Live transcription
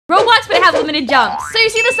Roblox, but I have limited jumps. So you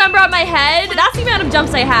see this number on my head? That's the amount of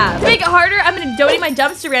jumps I have. To make it harder, I'm gonna donate my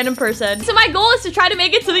jumps to a random person. So my goal is to try to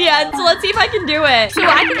make it to the end. So let's see if I can do it. So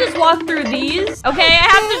I can just walk through these. Okay, I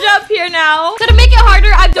have to jump here now. So to make it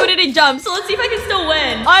harder, I've donated jumps. So let's see if I can still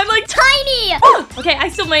win. I'm like tiny. Oh, okay, I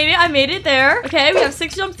still made it. I made it there. Okay, we have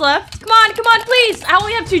 6 jumps left. Come on, please. I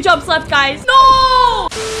only have 2 jumps left, guys. No!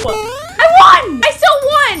 I won! I still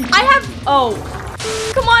won! I have... Oh.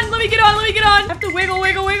 Come on, let me get on. I have to wiggle.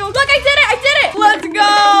 Look, I did it. Let's go.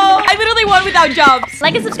 I literally won without jumps.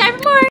 Like and subscribe for more.